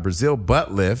 T25 Brazil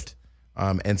butt lift,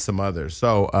 and some others.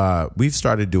 So we've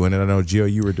started doing it. I know,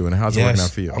 Gio, you were doing it. How's it working out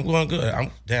for you? I'm going good.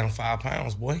 I'm down 5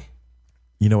 pounds, boy.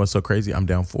 You know what's so crazy? I'm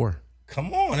down 4.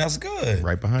 Come on, that's good.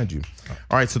 Right behind you.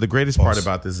 All right, so the greatest part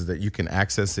about this is that you can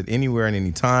access it anywhere and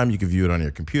anytime. You can view it on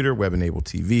your computer, web-enabled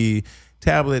TV,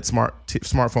 tablet,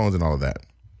 smartphones, and all of that.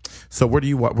 So where do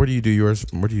you do yours?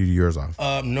 Where do you do yours off?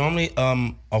 Normally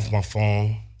off my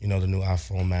phone, the new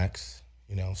iPhone Max,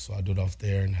 so I do it off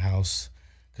there in the house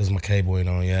because my cable ain't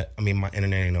on yet. I mean, my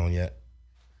internet ain't on yet.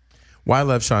 Well, I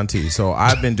love Shanti. So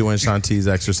I've been doing Shanti's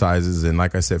exercises, and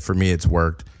like I said, for me, it's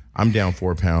worked. I'm down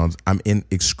 4 pounds. I'm in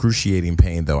excruciating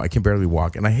pain, though. I can barely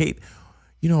walk. And I hate,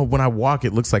 when I walk,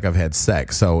 it looks like I've had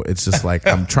sex. So it's just like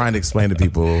I'm trying to explain to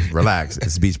people, relax.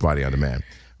 It's Beachbody On Demand.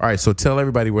 All right, so tell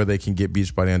everybody where they can get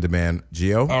Beachbody On Demand.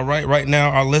 Gio? All right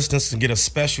now, our listeners can get a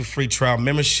special free trial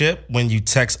membership when you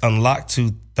text UNLOCK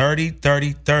to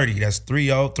 303030. That's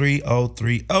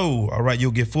 303030. All right,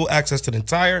 you'll get full access to the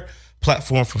entire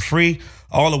platform for free.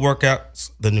 All the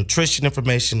workouts, the nutrition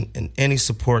information, and any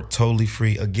support totally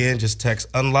free. Again, just text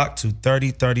UNLOCK to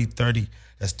 303030.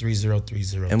 That's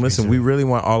 3030. And listen, we really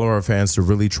want all of our fans to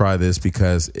really try this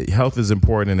because health is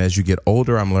important. And as you get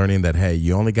older, I'm learning that, hey,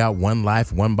 you only got one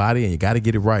life, one body, and you got to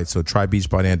get it right. So try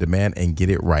Beachbody On Demand and get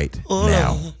it right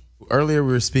now. Earlier,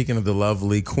 we were speaking of the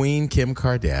lovely Queen Kim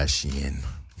Kardashian.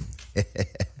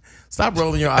 Stop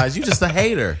rolling your eyes. You just a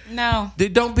hater. No.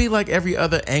 Don't be like every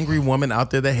other angry woman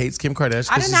out there that hates Kim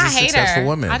Kardashian. I do not she's a hate successful her.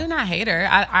 woman. I do not hate her.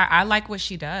 I like what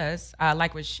she does. I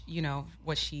like what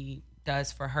she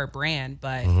does for her brand.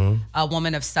 But a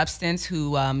woman of substance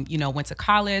who went to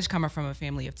college, coming from a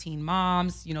family of teen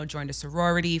moms, joined a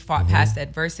sorority, fought past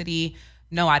adversity.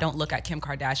 No, I don't look at Kim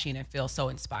Kardashian and feel so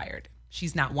inspired.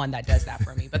 She's not one that does that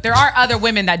for me. But there are other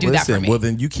women that do that for me. Well,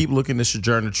 then you keep looking to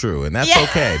Sojourner Truth, and that's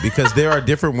okay because there are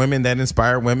different women that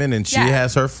inspire women, and she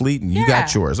has her fleet, and you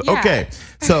got yours. Yeah. Okay,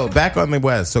 so back on the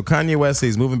West. So Kanye West says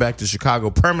he's moving back to Chicago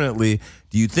permanently.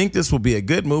 Do you think this will be a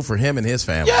good move for him and his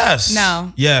family? Yes.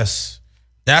 No. Yes.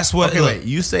 That's what. Okay, wait.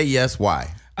 You say yes. Why?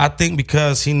 I think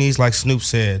because he needs, like Snoop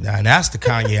said, and that's the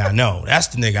Kanye I know. That's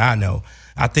the nigga I know.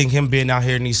 I think him being out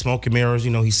here in these smoking mirrors,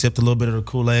 he sipped a little bit of the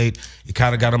Kool-Aid. It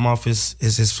kind of got him off his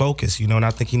focus, and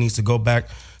I think he needs to go back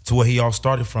to where he all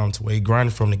started from, to where he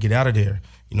grinded from to get out of there.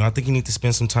 I think he needs to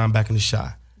spend some time back in the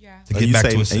shop. To get back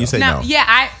to himself. And you say now, no. Yeah,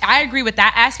 I agree with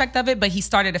that aspect of it, but he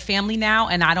started a family now,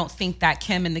 and I don't think that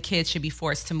Kim and the kids should be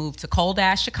forced to move to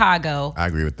cold-ass Chicago. I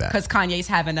agree with that. Because Kanye's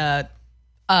having a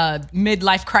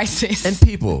midlife crisis. And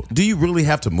people, do you really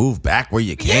have to move back where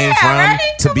you came from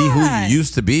to be who you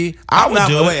used to be?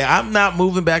 I'm not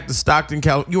moving back to Stockton,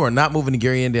 California. You are not moving to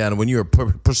Gary, Indiana when you are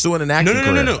pursuing an acting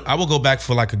career. No. I will go back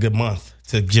for like a good month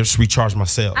to just recharge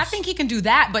myself. I think he can do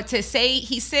that, but to say,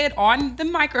 he said on the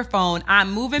microphone,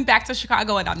 I'm moving back to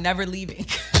Chicago and I'm never leaving.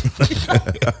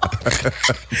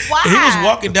 Why? He was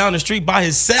walking down the street by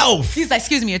himself. He's like,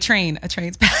 excuse me, a train's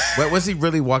passing. Wait, was he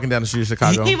really walking down the street of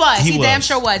Chicago? He was. He damn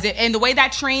sure was. And the way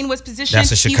that train was positioned.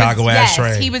 That's a Chicago-ass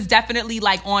train. He was definitely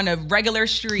like on a regular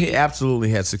street. He absolutely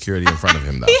had security in front of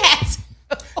him, though. He had to.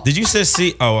 Did you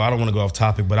see? Oh, I don't want to go off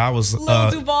topic, but I was.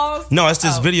 Lil Duval's? No, it's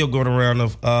this video going around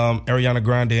of Ariana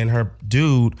Grande and her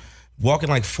dude walking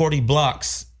like 40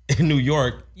 blocks in New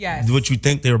York. Yes. Which you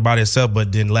think they were by themselves,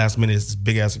 but then last minute it's this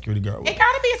big ass security guard. It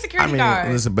gotta be a security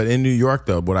guard. Listen, but in New York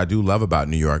though, what I do love about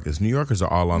New York is New Yorkers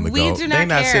are all on the go. They're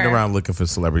not sitting around looking for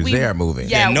celebrities. They are moving.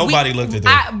 Yeah, nobody looked at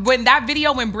them. When that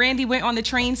video, when Brandy went on the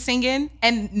train singing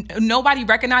and nobody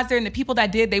recognized her, and the people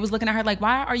that did, they was looking at her like,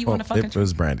 why are you on the fucking train? It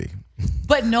was Brandy.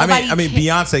 But nobody. I mean,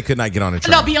 Beyonce could not get on the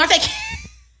train. No, Beyonce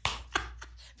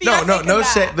can't. No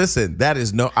shade. Listen,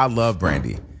 I love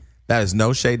Brandy. That is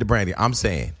no shade to Brandy. I'm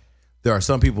saying there are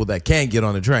some people that can get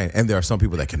on the train, and there are some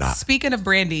people that cannot. Speaking of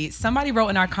Brandy, somebody wrote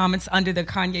in our comments under the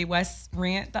Kanye West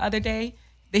rant the other day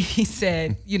that he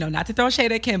said, not to throw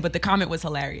shade at Kim, but the comment was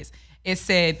hilarious. It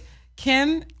said,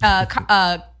 Kim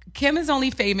is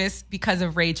only famous because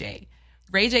of Ray J.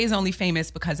 Ray J is only famous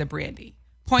because of Brandy.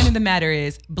 Point of the matter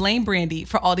is, blame Brandy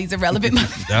for all these irrelevant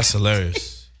motherfuckers. That's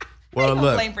hilarious. Well,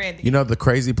 look, the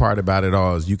crazy part about it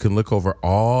all is you can look over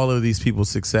all of these people's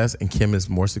success, and Kim is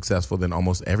more successful than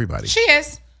almost everybody. She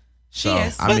is. She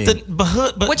is.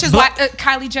 Which is why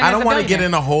Kylie Jenner. I don't want to get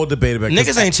in a whole debate about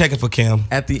niggas ain't checking for Kim.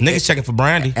 Niggas checking for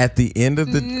Brandy. At the end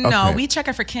of the no, we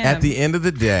checking for Kim. At the end of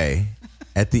the day,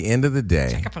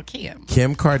 checking for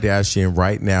Kim Kardashian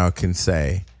right now can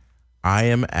say, "I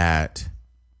am at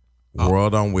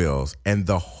World on Wheels," and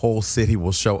the whole city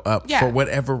will show up for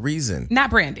whatever reason.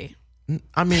 Not Brandy.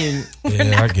 I mean,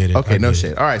 I get it. Okay, no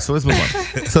shit. All right, so let's move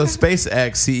on. So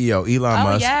SpaceX CEO Elon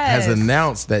Musk has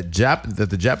announced that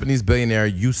the Japanese billionaire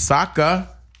Yusaku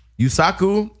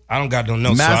Yusaku I don't got no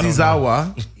notes. So I don't know.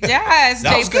 Mazizawa. Yes,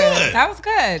 That was Jason. good. That was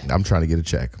good. I'm trying to get a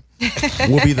check.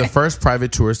 Will be the first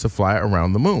private tourist to fly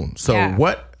around the moon. So, Yeah.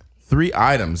 what 3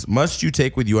 items must you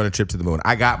take with you on a trip to the moon?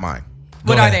 I got mine.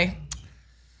 What Go are ahead. they?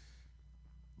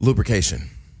 Lubrication.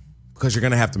 Because you're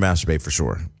going to have to masturbate for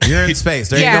sure. You're in space.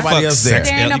 There ain't Yeah. nobody Fuck else there. sex.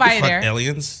 There ain't You can nobody fuck there.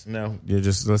 aliens. No, you're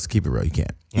just, let's keep it real. You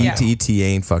can't. Yeah. ET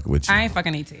ain't fucking with you. I ain't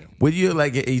fucking ET. Would you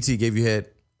like ET gave you head?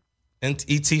 And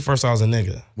E.T. first, I was a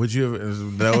nigga. Would you?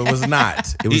 No, it was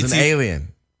not. It was an ET. alien.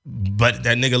 But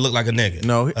that nigga looked like a nigga.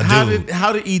 No, a how dude.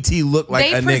 did ET look like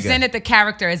They a nigga? presented the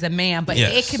character as a man, but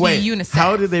Yes. it could Wait, be unisex.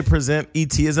 how did they present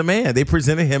ET as a man? They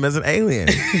presented him as an alien.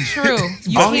 True.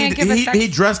 You Oh, can't give a sex. he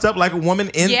dressed up like a woman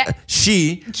in. Yeah.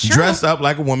 She True. dressed up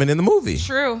like a woman in the movie.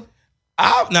 True.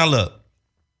 Now look,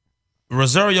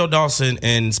 Rosario Dawson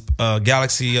in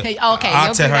Galaxy. Hey, okay, I'll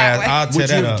you'll tear do her that ass. one. I'll tear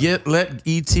Would that you up. let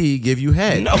ET give you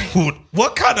head? No,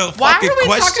 what kind of Why fucking are we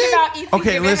question? talking about ET?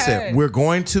 Okay, giving listen. head? We're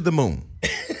going to the moon.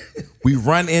 We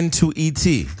run into ET.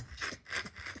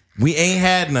 We ain't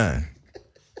had none.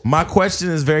 My question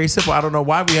is very simple. I don't know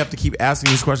why we have to keep asking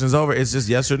these questions over. It's just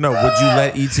yes or no. Would you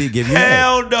let ET give you head?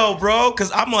 Hell no, bro.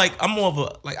 Because I'm more of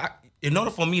a in order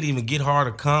for me to even get hard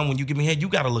or come when you give me head, you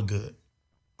gotta look good.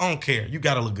 I don't care. You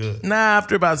gotta look good. Nah,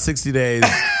 after about 60 days.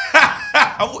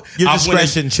 Your Your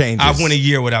discretion changes. I went a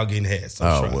year without getting head. So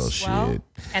Oh, trust. well, shit. Well,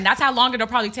 and that's how long it'll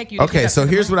probably take you. To Okay, so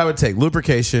here's what I would take.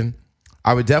 Lubrication.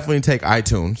 I would definitely take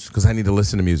iTunes because I need to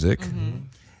listen to music. Mm-hmm.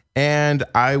 And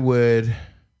I would...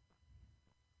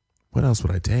 What else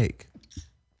would I take?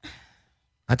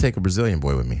 I'd take a Brazilian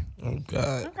boy with me. Oh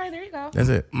God. Okay, there you go. That's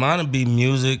it. Mine would be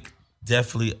music,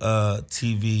 definitely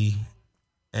TV,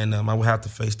 and I would have to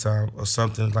FaceTime or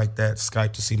something like that,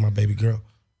 Skype to see my baby girl,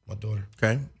 my daughter.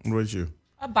 Okay, what about you?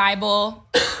 A Bible,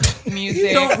 music.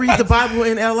 You don't read the Bible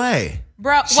in L.A.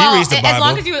 Bro, She well, reads the as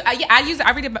long Bible. as you, I use it.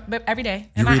 I read it every day.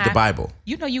 You in my read the app. Bible.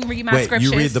 You know, you read my Wait,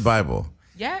 scriptures. you read the Bible.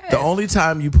 Yes. The only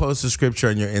time you post a scripture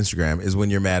on your Instagram is when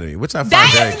you're mad at me, which I find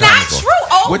That very is not comical. true.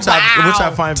 Oh, which wow. which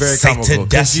I find very Satan comical.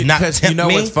 does not Because you tempt know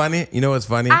me. what's funny? You know what's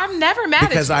funny? I'm never mad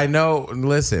Because at you. I know.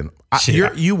 Listen,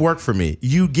 Shit. you work for me.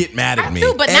 You get mad at I me.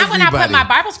 do, but not when I put Everybody. my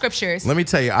Bible scriptures. Let me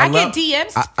tell you, I love, get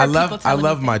DMs. I for people love. I telling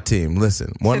love me my team.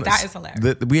 Listen, That is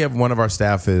hilarious. We have one of our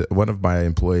staff. One of my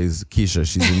employees, Keisha.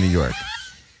 She's in New York.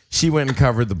 She went and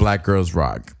covered the Black Girls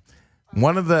Rock.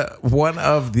 One of the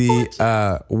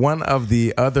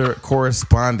other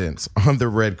correspondents on the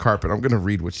red carpet. I'm going to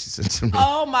read what she said to me.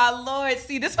 Oh my Lord!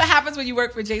 See, this is what happens when you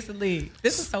work for Jason Lee.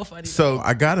 This is so funny. So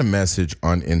I got a message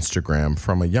on Instagram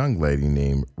from a young lady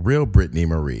named Real Brittany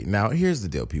Marie. Now, here's the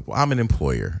deal, people. I'm an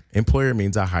employer. Employer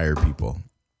means I hire people.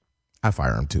 I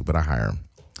fire them too, but I hire them.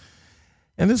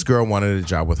 And this girl wanted a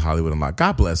job with Hollywood Unlocked.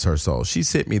 God bless her soul. She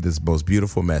sent me this most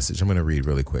beautiful message. I'm going to read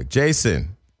really quick.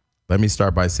 Jason, let me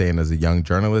start by saying, as a young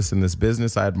journalist in this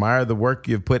business, I admire the work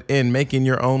you've put in making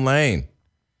your own lane.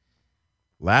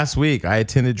 Last week, I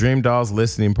attended Dream Doll's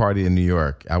listening party in New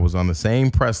York. I was on the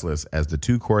same press list as the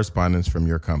 2 correspondents from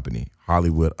your company,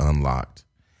 Hollywood Unlocked.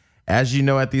 As you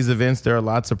know, at these events, there are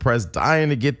lots of press dying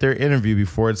to get their interview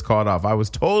before it's called off. I was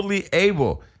totally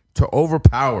able to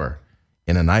overpower,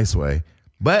 in a nice way,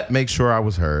 but make sure I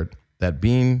was heard. That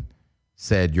being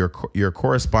said, your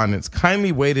correspondents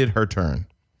kindly waited her turn.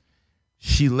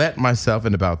 She let myself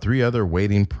and about 3 other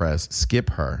waiting press skip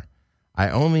her. I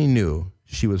only knew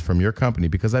she was from your company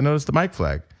because I noticed the mic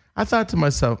flag. I thought to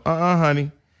myself,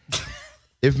 honey,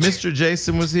 if Mr.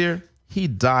 Jason was here,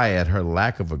 he'd die at her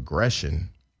lack of aggression.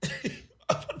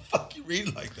 What the fuck you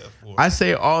reading like that for? I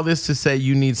say all this to say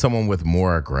you need someone with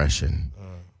more aggression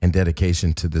and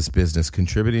dedication to this business,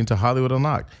 contributing to Hollywood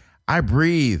Unlocked. I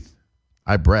breath,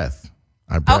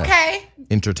 Okay.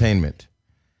 entertainment,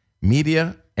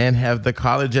 media, and have the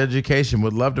college education.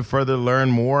 Would love to further learn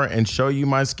more and show you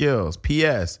my skills.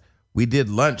 P.S. We did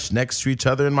lunch next to each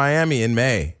other in Miami in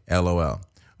May. LOL.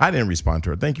 I didn't respond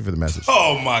to her. Thank you for the message.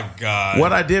 Oh my God.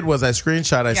 What I did was I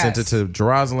screenshot. I sent it Yes. to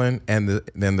Jerusalem and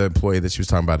the employee that she was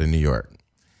talking about in New York.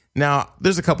 Now,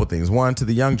 there's a couple things. One, to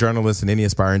the young journalists and any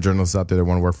aspiring journalists out there that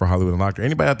want to work for Hollywood Unlocked, or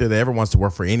anybody out there that ever wants to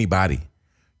work for anybody,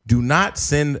 do not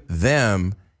send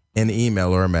them an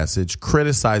email or a message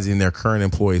criticizing their current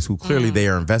employees who clearly they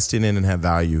are investing in and have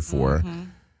value for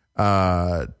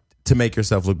to make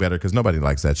yourself look better, because nobody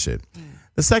likes that shit.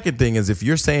 The second thing is, if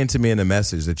you're saying to me in a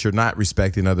message that you're not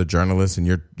respecting other journalists and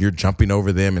you're jumping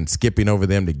over them and skipping over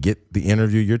them to get the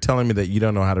interview, you're telling me that you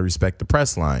don't know how to respect the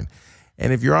press line.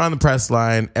 And if you're on the press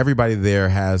line, everybody there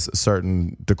has a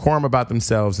certain decorum about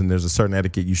themselves, and there's a certain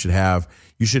etiquette you should have.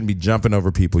 You shouldn't be jumping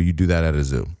over people. You do that at a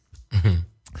zoo.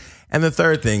 And the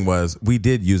third thing was we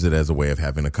did use it as a way of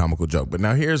having a comical joke. But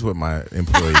now here's what my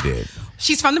employee did.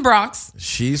 She's from the Bronx.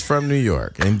 She's from New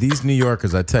York. And these New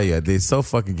Yorkers, I tell you, they so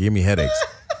fucking give me headaches.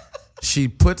 She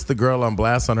puts the girl on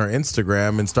blast on her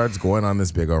Instagram and starts going on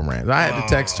this big old rant. I had to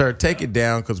text her, take it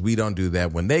down, because we don't do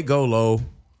that. When they go low,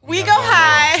 we go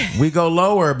high. we go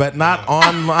lower, but not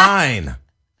online.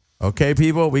 Okay,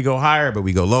 people? We go higher, but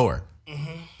we go lower.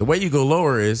 The way you go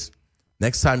lower is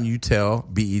next time you tell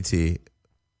BET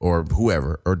or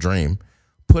whoever or Dream,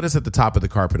 put us at the top of the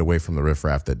carpet away from the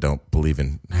riffraff that don't believe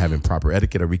in having proper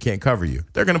etiquette or we can't cover you.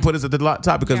 They're going to put us at the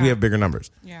top because we have bigger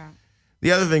numbers. Yeah.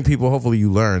 The other thing, people, hopefully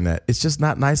you learn that it's just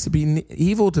not nice to be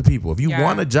evil to people. If you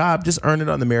want a job, just earn it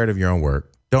on the merit of your own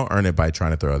work. Don't earn it by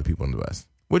trying to throw other people in the bus.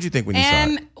 What did you think when you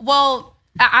saw it? Well,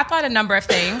 I thought a number of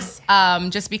things.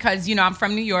 Just because, I'm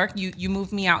from New York, you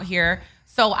moved me out here.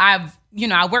 So I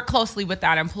worked closely with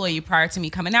that employee prior to me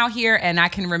coming out here. And I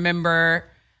can remember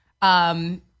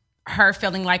her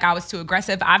feeling like I was too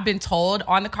aggressive. I've been told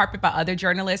on the carpet by other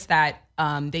journalists that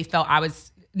they felt I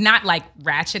was not like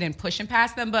ratchet and pushing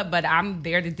past them, but I'm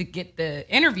there to get the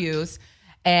interviews,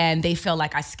 and they feel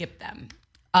like I skipped them.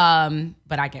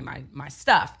 But I get my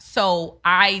stuff. So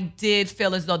I did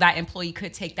feel as though that employee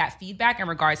could take that feedback in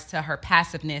regards to her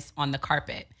passiveness on the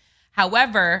carpet.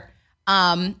 However,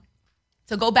 to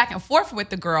go back and forth with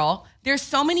the girl, there's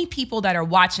so many people that are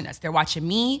watching us. They're watching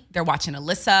me, they're watching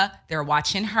Alyssa, they're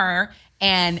watching her,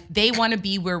 and they want to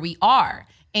be where we are.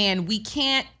 And we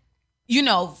can't,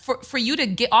 for you to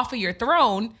get off of your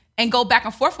throne and go back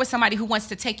and forth with somebody who wants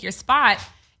to take your spot,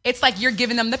 it's like you're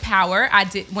giving them the power. I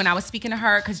did when I was speaking to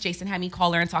her, because Jason had me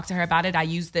call her and talk to her about it. I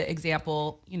used the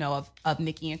example, of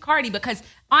Nicki and Cardi, because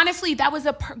honestly, that was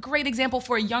a great example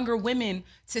for younger women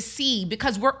to see,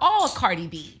 because we're all Cardi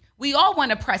B. We all want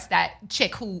to press that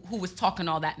chick who was talking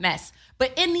all that mess.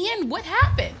 But in the end, what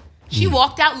happened? She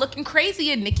walked out looking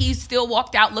crazy, and Nicki still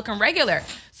walked out looking regular.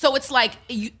 So it's like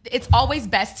it's always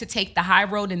best to take the high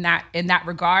road in that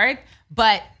regard.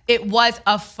 But it was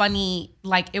funny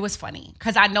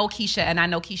because I know Keisha, and I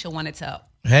know Keisha wanted to.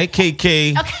 Hey,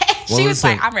 Kiki. Okay, she was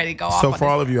like, I'm ready to go off. So for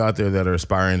all of you out there that are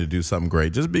aspiring to do something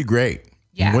great, just be great.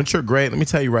 Yeah. Once you're great, let me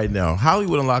tell you right now,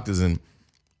 Hollywood Unlocked is in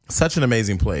such an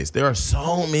amazing place. There are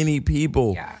so many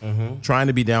people trying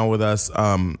to be down with us,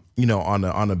 on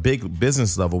a big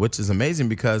business level, which is amazing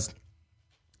because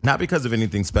not because of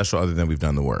anything special other than we've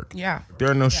done the work. Yeah.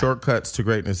 There are no shortcuts to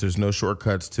greatness. There's no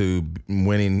shortcuts to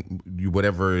winning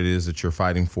whatever it is that you're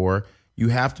fighting for. You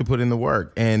have to put in the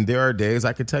work. And there are days,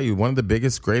 I could tell you, one of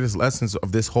the greatest lessons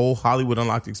of this whole Hollywood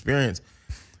Unlocked experience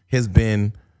has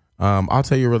been, I'll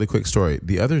tell you a really quick story.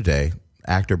 The other day,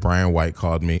 actor Brian White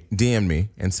DM'd me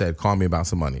and said, call me about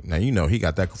some money. Now, he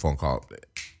got that phone call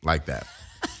like that.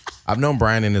 I've known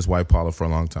Brian and his wife, Paula, for a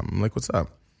long time. I'm like, what's up?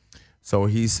 So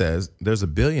he says, there's a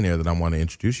billionaire that I want to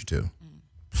introduce you to.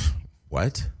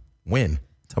 What? When?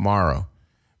 Tomorrow.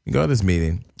 We go to this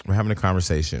meeting. We're having a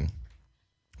conversation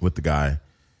with the guy.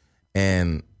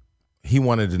 And he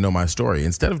wanted to know my story.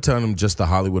 Instead of telling him just the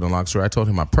Hollywood Unlocked story, I told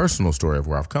him my personal story of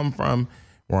where I've come from,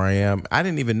 where I am. I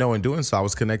didn't even know in doing so I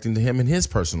was connecting to him and his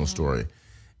personal story.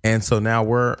 And so now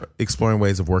we're exploring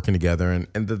ways of working together.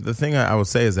 And the thing I would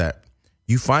say is that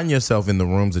you find yourself in the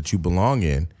rooms that you belong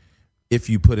in if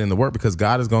you put in the work, because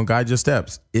God is going to guide your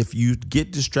steps. If you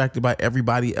get distracted by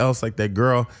everybody else, like that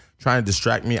girl trying to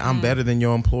distract me, I'm better than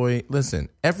your employee. Listen,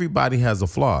 everybody has a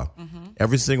flaw.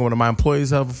 Every single one of my employees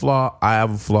have a flaw. I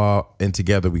have a flaw. And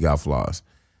together we got flaws.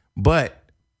 But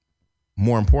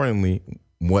more importantly,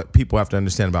 what people have to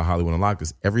understand about Hollywood Unlocked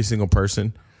is every single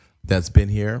person that's been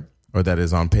here or that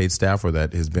is on paid staff or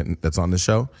that's on the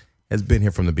show has been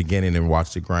here from the beginning and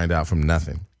watched it grind out from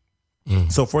nothing.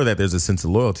 So for that, there's a sense of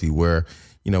loyalty where,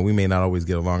 we may not always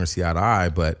get along or see eye to eye,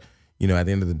 but, at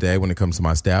the end of the day, when it comes to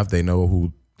my staff, they know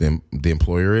who the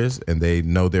employer is and they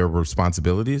know their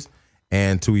responsibilities.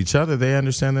 And to each other, they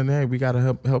understand that, hey, we got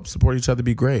to help support each other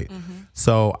be great.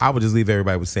 So I would just leave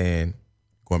everybody with saying,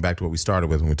 going back to what we started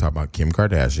with when we talked about Kim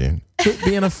Kardashian, quit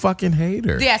being a fucking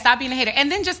hater. Yeah, stop being a hater. And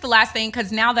then just the last thing,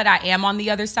 because now that I am on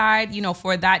the other side,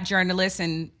 for that journalist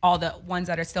and all the ones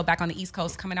that are still back on the East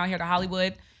Coast coming out here to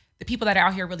Hollywood, the people that are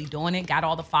out here really doing it, got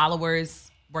all the followers,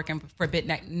 working for big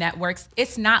networks.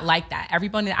 It's not like that.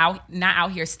 Everybody not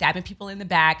out here stabbing people in the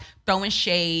back, throwing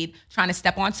shade, trying to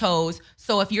step on toes.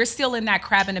 So if you're still in that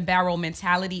crab in a barrel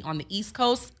mentality on the East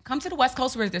Coast, come to the West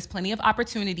Coast where there's plenty of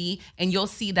opportunity, and you'll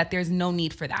see that there's no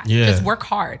need for that. Yeah. Just work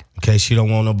hard. In case you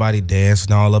don't want nobody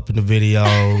dancing all up in the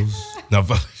videos. No,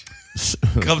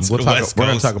 come to the West Coast. We're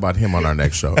going to talk about him on our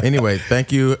next show. Anyway,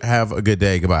 thank you. Have a good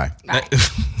day. Goodbye. Bye.